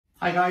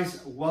Hi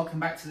guys, welcome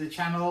back to the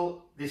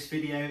channel. This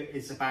video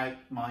is about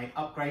my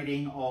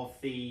upgrading of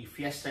the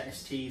Fiesta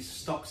ST's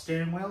stock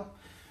steering wheel.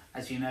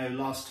 As you know,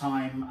 last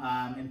time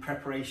in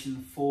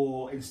preparation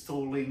for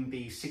installing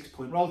the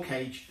 6-point roll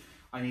cage,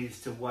 I needed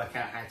to work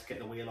out how to get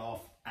the wheel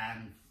off,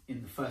 and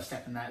in the first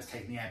step in that is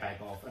taking the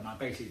airbag off, and I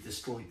basically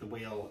destroyed the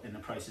wheel in the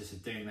process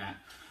of doing that.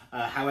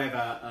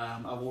 However,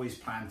 I've always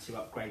planned to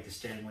upgrade the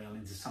steering wheel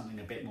into something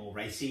a bit more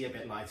racy, a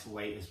bit lighter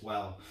weight as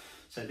well.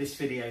 So this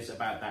video is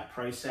about that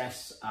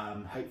process,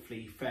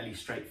 hopefully fairly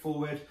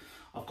straightforward.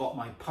 I've got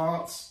my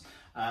parts.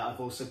 I've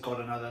also got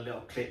another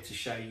little clip to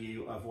show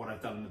you of what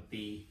I've done with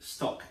the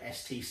stock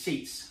ST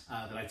seats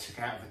that I took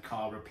out of the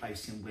car,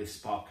 replacing with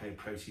Sparco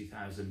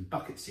R383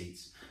 bucket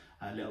seats.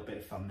 A little bit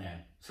of fun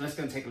there. So let's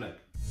go and take a look.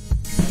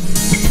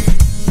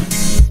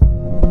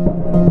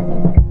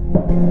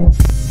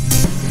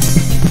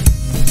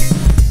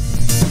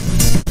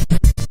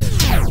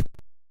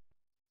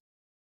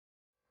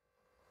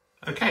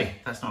 Okay,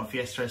 that's not a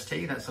Fiesta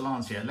ST, that's a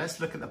Lancia. Let's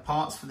look at the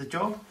parts for the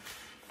job.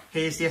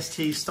 Here's the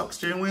ST stock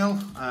steering wheel.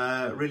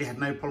 Really had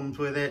no problems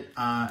with it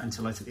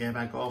until I took the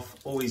airbag off.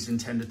 Always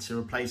intended to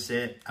replace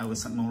it with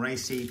something more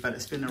racy, but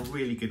it's been a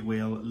really good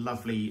wheel.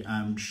 Lovely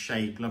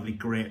shape, lovely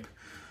grip.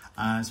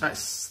 It's about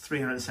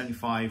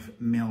 375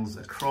 mils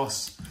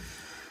across.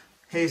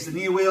 Here's the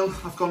new wheel.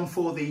 I've gone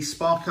for the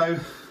Sparco,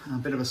 a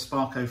bit of a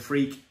Sparco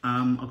freak.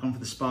 I've gone for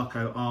the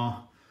Sparco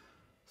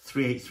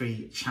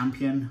R383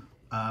 Champion.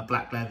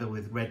 Black leather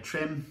with red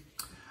trim,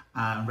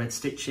 red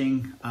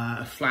stitching,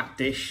 a flat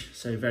dish,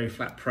 so very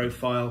flat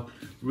profile,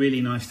 really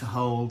nice to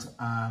hold.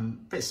 A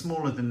bit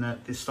smaller than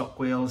the stock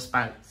wheels,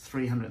 about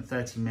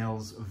 330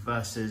 mils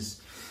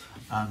versus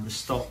the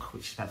stock,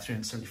 which is about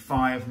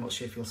 375. I'm not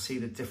sure if you'll see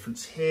the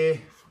difference here.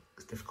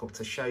 It's difficult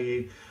to show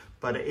you,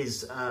 but it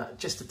is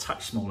just a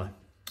touch smaller.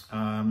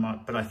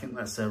 But I think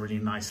that's a really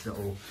nice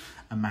little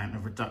amount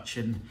of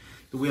reduction.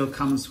 The wheel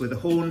comes with a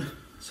horn,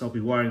 so I'll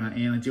be wiring that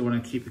in. I do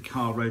want to keep the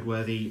car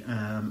roadworthy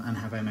and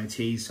have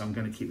MOT, so I'm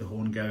going to keep the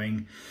horn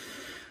going.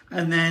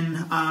 And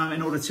then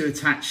in order to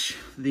attach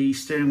the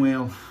steering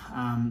wheel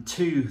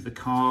to the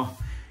car,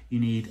 you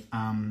need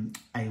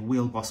a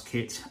wheel boss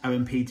kit.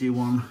 OMP do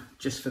one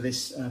just for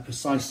this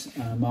precise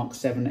Mark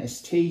 7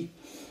 ST.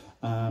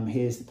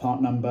 Here's the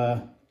part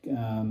number.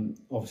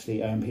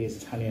 Obviously OMP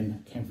is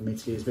Italian, came from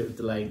Italy. There's a bit of a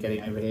delay in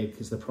getting over here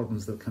because of the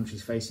problems that the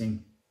country's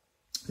facing.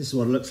 This is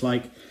what it looks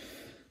like.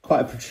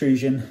 Quite a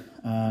protrusion.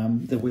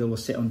 The wheel will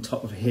sit on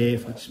top of here.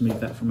 If I just move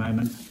that for a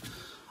moment,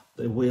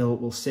 the wheel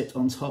will sit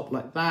on top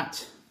like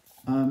that.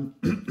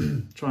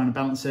 Trying to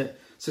balance it.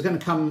 So it's going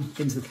to come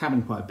into the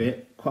cabin quite a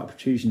bit, quite a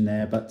protrusion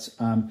there. But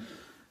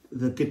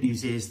the good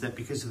news is that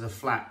because of the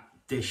flat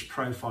dish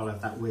profile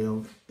of that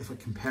wheel, if I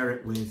compare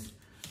it with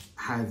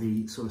how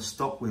the sort of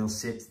stock wheel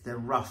sits, they're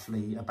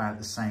roughly about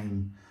the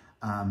same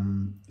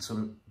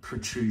sort of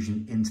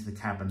protrusion into the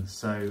cabin.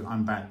 So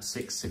I'm about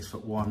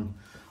 6'1".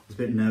 I was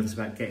a bit nervous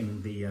about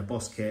getting the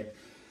boss kit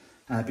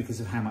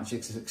because of how much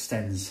it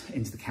extends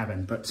into the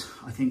cabin, but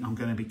I think I'm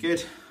going to be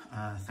good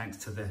thanks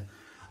to the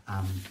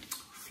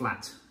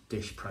flat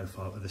dish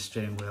profile of the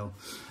steering wheel.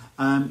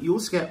 You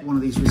also get one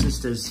of these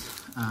resistors.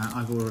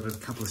 I've ordered a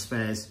couple of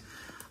spares.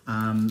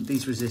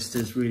 These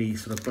resistors really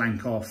sort of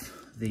blank off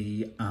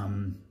the,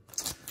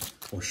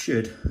 or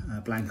should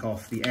blank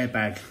off the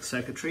airbag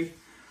circuitry.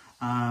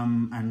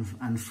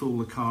 And fool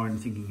the car in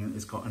thinking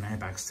it's got an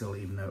airbag still,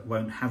 even though it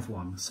won't have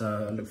one.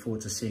 So I look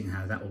forward to seeing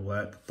how that will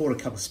work. Bought a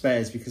couple of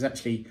spares because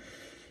actually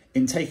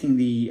in taking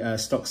the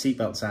stock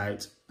seatbelts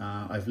out,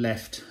 I've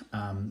left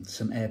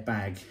some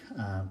airbag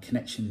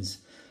connections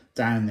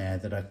down there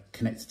that are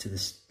connected to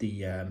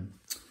the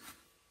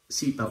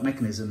seatbelt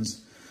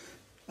mechanisms.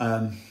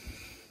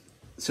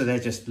 So they're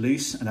just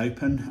loose and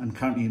open, and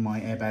currently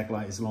my airbag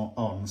light is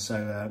on.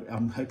 So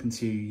I'm hoping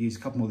to use a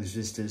couple more of these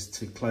resistors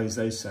to close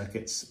those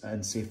circuits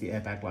and see if the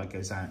airbag light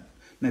goes out.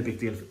 No big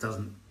deal if it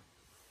doesn't.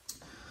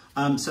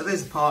 So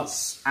there's the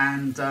parts,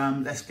 and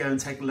let's go and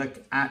take a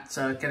look at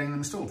getting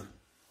them installed.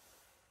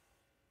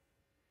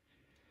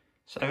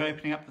 So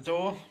opening up the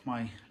door,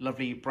 my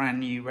lovely brand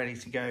new ready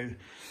to go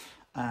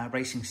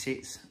racing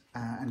seats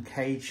and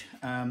cage.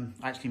 I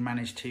actually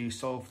managed to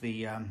solve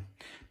the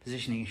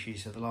positioning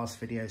issues of the last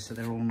video, so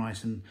they're all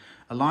nice and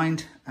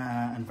aligned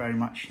and very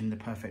much in the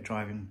perfect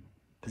driving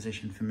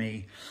position for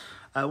me.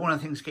 One of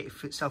the things to get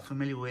yourself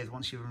familiar with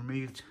once you've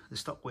removed the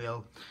stock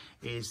wheel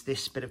is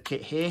this bit of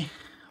kit here,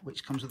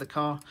 which comes with the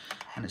car,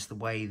 and it's the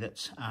way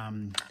that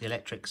the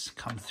electrics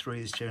come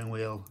through the steering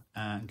wheel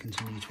and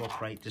continue to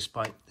operate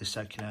despite the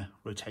circular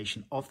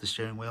rotation of the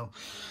steering wheel.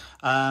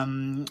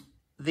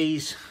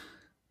 These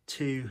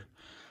two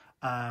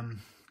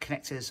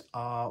connectors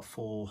are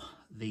for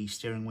the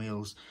steering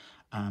wheel's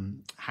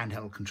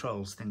handheld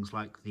controls, things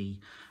like the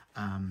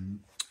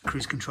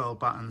cruise control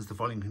buttons, the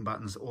volume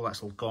buttons, all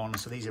that's all gone,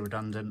 so these are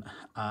redundant.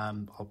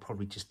 I'll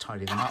probably just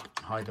tidy them up,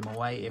 hide them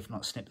away, if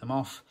not snip them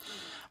off.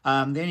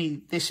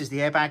 This is the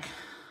airbag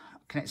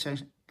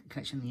connection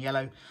in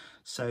yellow,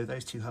 so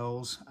those two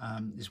holes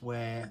is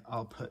where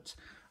I'll put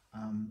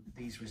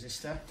these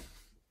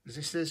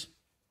resistors.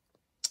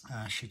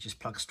 Should just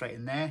plug straight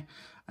in there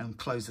and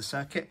close the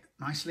circuit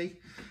nicely.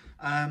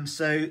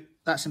 So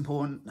that's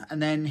important.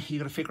 And then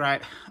you've got to figure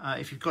out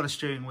if you've got a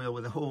steering wheel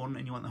with a horn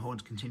and you want the horn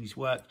to continue to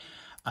work,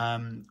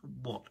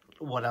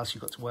 what else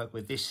you've got to work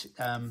with. This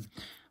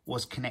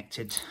was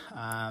connected.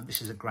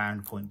 This is a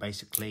ground point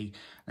basically.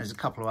 There's a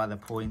couple of other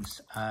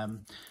points,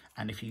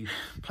 and if you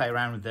play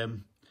around with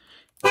them,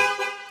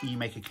 you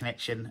make a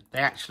connection. They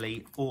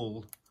actually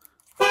all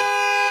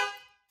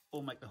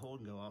make the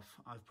horn go off.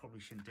 I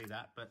probably shouldn't do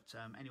that, but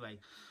anyway,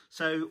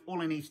 so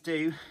all I need to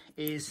do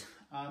is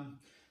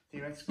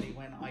theoretically,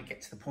 when I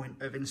get to the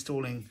point of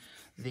installing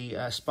the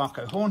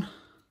Sparco horn,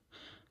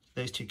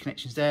 those two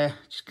connections there,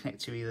 just connect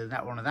to either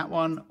that one or that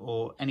one,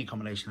 or any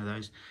combination of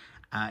those.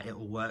 It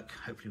will work,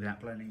 hopefully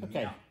without blowing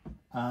anything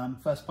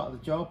up. First part of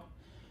the job,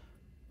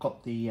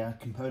 got the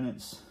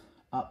components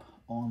up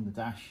on the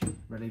dash,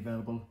 readily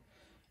available,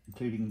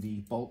 including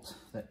the bolt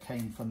that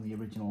came from the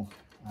original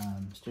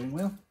steering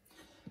wheel.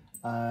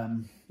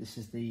 This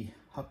is the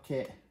hub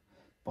kit,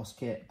 boss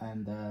kit,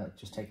 and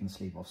just taking the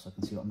sleeve off so I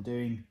can see what I'm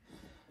doing.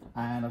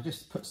 And I've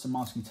just put some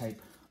masking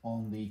tape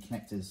on the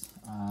connectors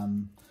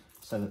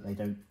so that they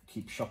don't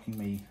keep shocking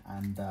me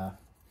and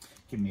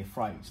giving me a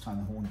fright each time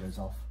the horn goes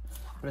off.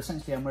 But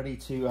essentially I'm ready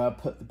to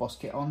put the boss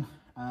kit on.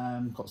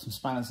 Got some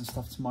spanners and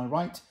stuff to my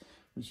right,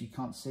 which you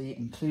can't see,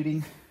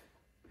 including,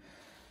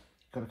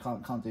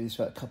 can't do this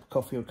without a cup of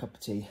coffee or a cup of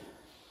tea.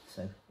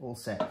 So all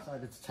set.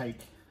 Decided to take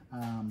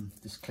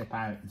this clip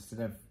out instead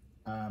of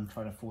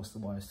trying to force the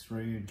wires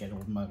through and get it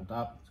all muddled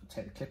up. So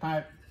take the clip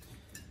out,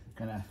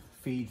 gonna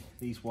feed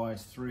these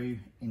wires through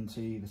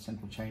into the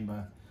central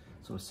chamber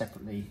sort of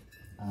separately.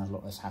 A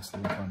lot less hassle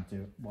than trying to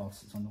do it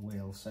whilst it's on the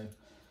wheel. So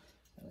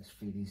let's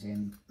feed these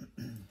in.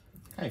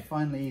 Okay,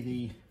 finally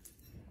the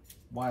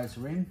wires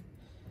are in,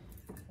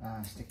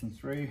 sticking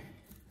through.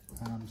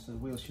 So the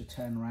wheel should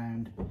turn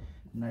around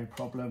no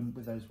problem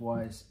with those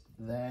wires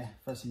there.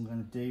 First thing we're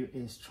going to do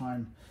is try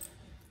and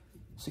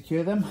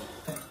secure them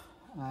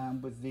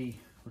with the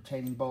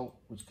retaining bolt,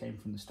 which came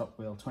from the stock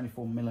wheel.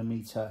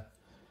 24mm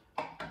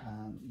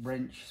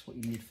wrench is what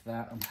you need for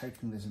that. I'm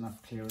hoping there's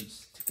enough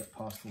clearance to get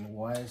past all the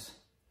wires.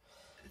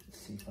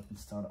 Let's see if I can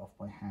start it off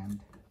by hand.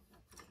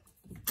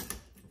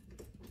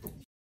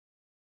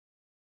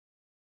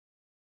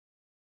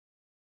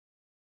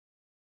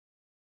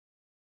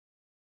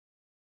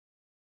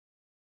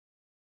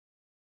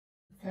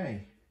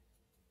 Okay,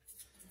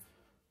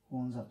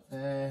 horns up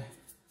there.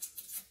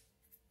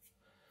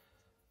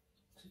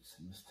 Take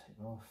some of this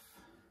tape off.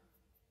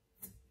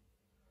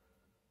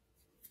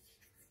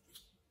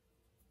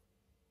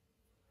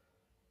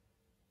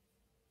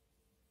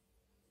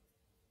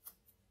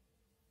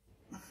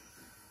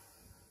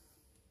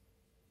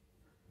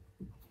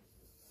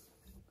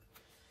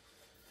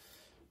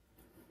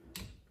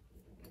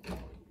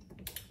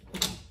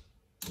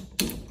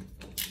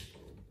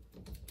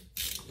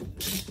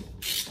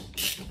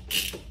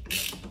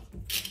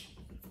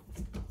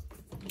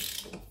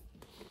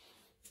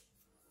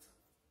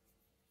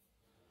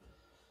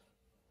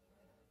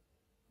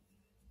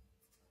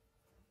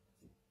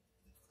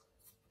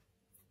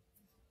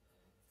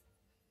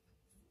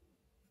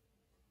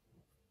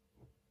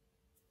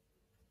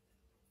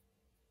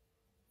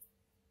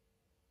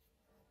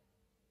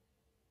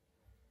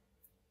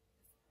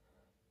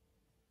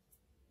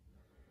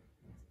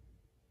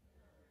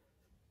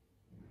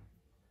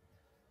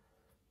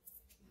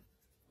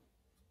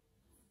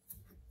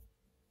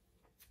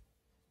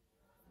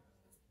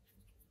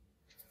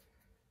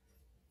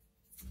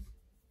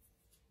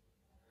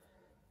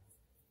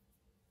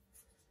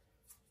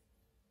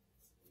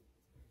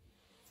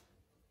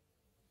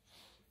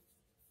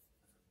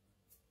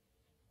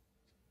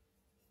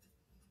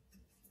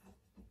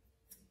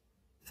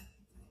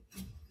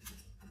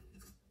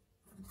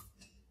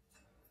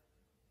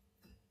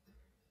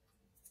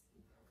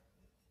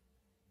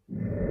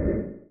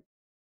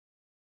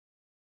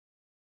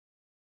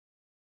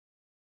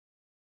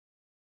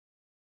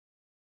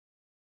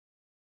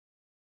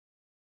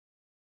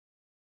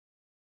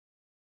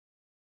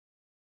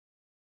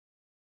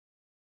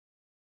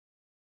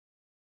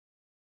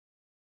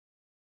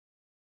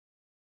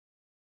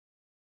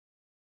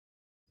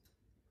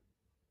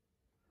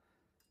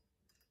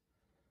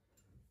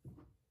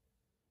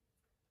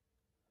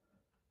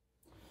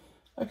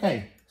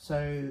 Okay,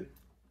 so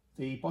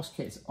the boss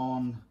kit's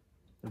on,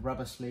 the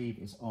rubber sleeve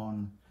is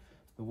on,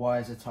 the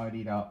wires are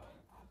tidied up.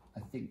 I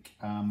think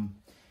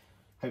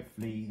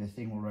hopefully the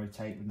thing will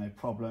rotate with no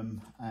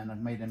problem, and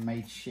I've made a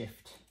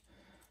makeshift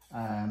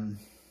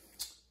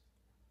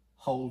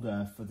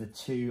holder for the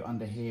two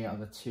under here are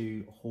the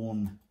two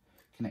horn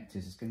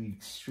connectors. It's going to be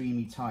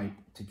extremely tight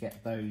to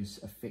get those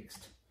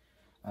affixed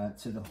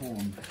to the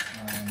horn.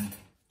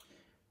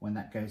 When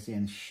that goes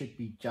in, should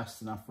be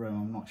just enough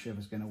room. I'm not sure if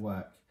it's going to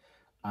work.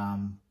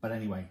 But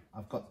anyway,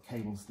 I've got the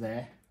cables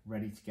there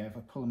ready to go. If I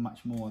pull them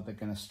much more, they're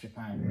going to strip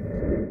out.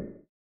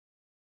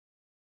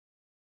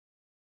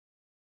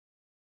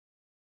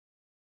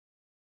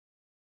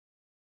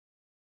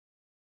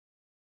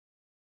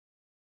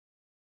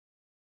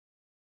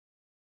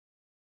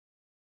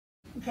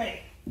 Okay,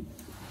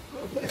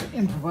 bit of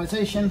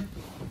improvisation.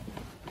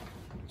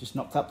 Just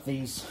knocked up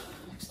these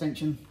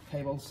extension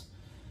cables,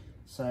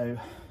 so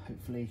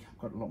hopefully I've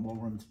got a lot more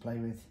room to play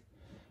with,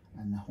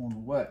 and the horn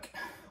will work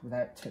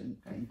without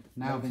getting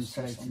now been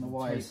stress on the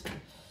wires. I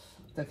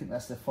don't think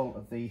that's the fault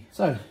of the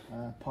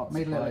part.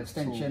 Made a little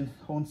extension,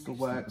 horn still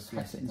works,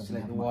 has to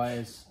insulate the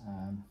wires,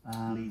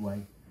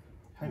 leeway.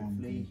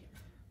 Hopefully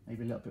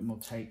maybe a little bit more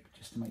tape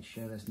just to make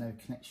sure there's no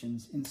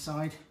connections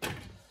inside.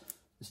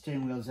 The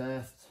steering wheel's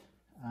earthed,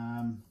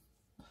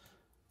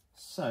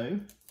 so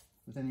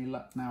with any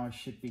luck now I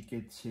should be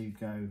good to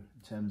go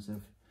in terms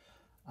of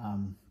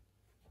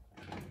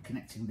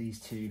connecting these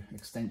two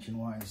extension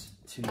wires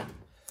to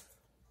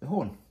the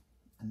horn,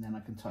 and then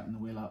I can tighten the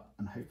wheel up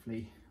and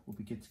hopefully we'll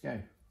be good to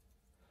go.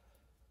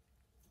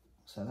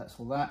 So that's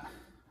all that.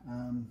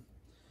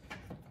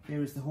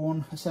 Here is the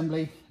horn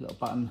assembly, little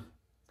button,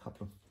 a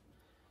couple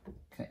of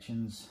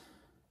connections.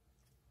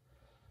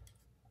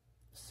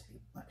 Let's see,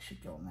 that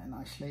should go on there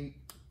nicely.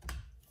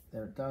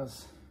 There it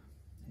does.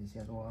 Here's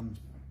the other one.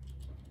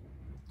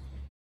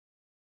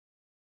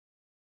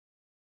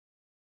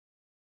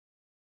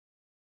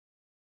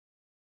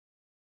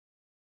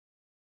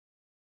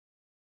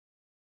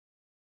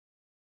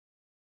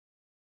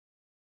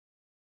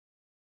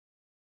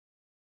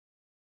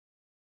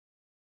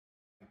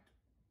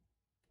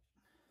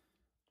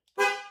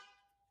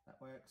 That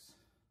works.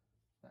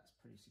 That's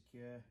pretty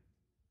secure,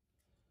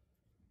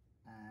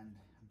 and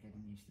I'm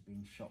getting used to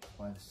being shocked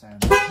by the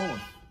sound of the horn.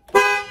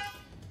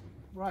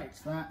 Right,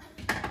 so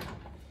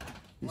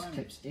this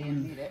clips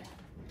in. Need it.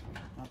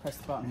 I'll press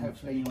the button,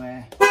 hopefully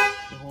anywhere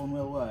the horn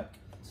will work.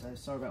 So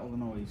sorry about all the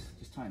noise.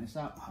 Just tighten this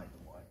up, hide the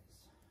wires.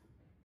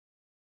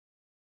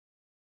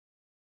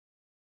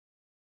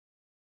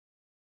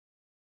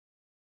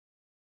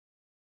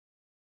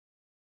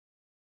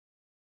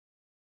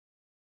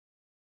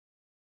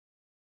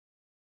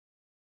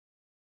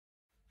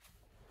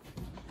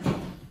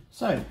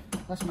 So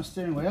that's my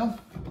steering wheel.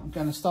 I'm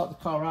going to start the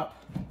car up.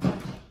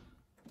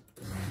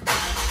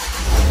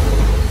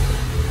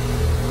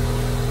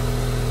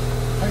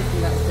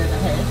 Hopefully that's dead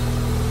ahead.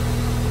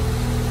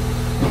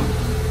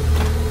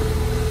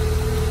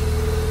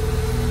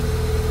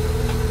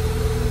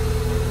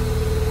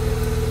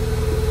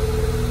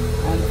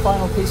 And the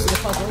final piece of the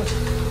puzzle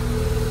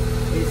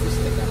is the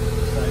sticker.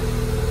 So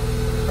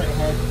straight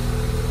ahead.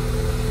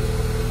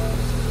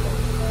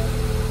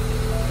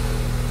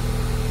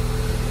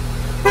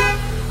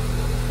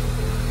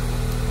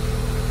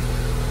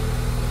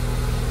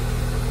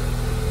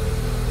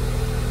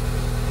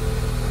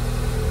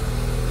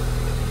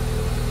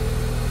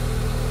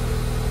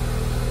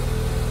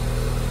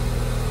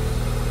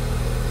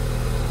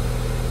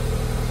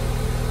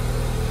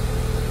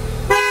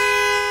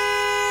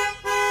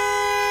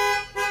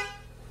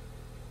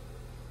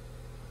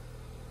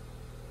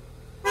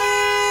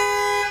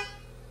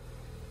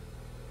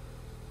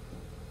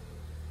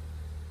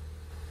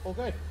 All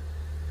good.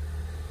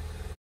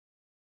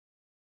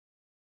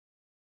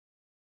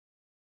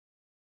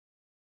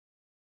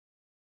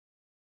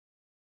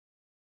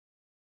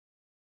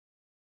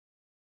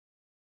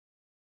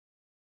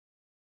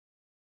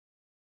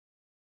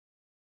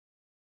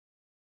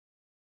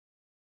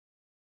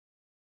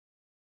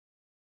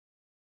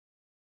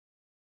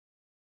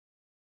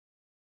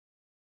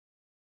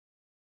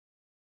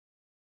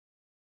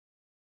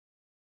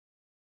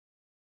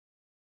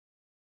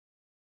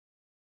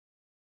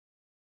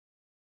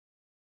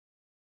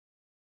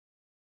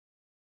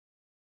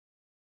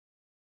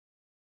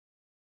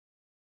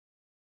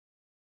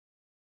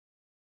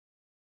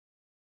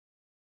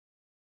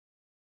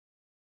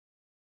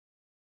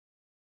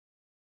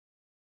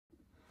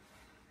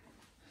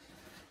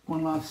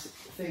 One last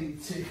thing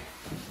to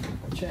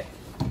check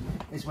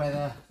is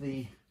whether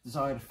the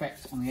desired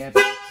effect on the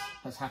airbag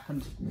has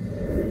happened.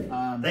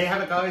 There you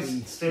have it,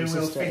 guys. Steering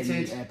wheel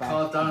fitted,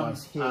 car done.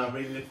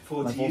 Really looking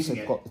forward to using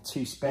it. I've also got the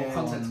two spare ones.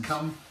 More content to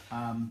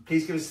come.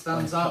 Please give us a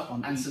thumbs up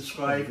and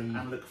subscribe,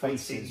 and look forward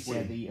to seeing you soon.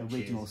 Where the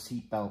original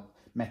seatbelt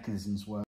mechanisms were.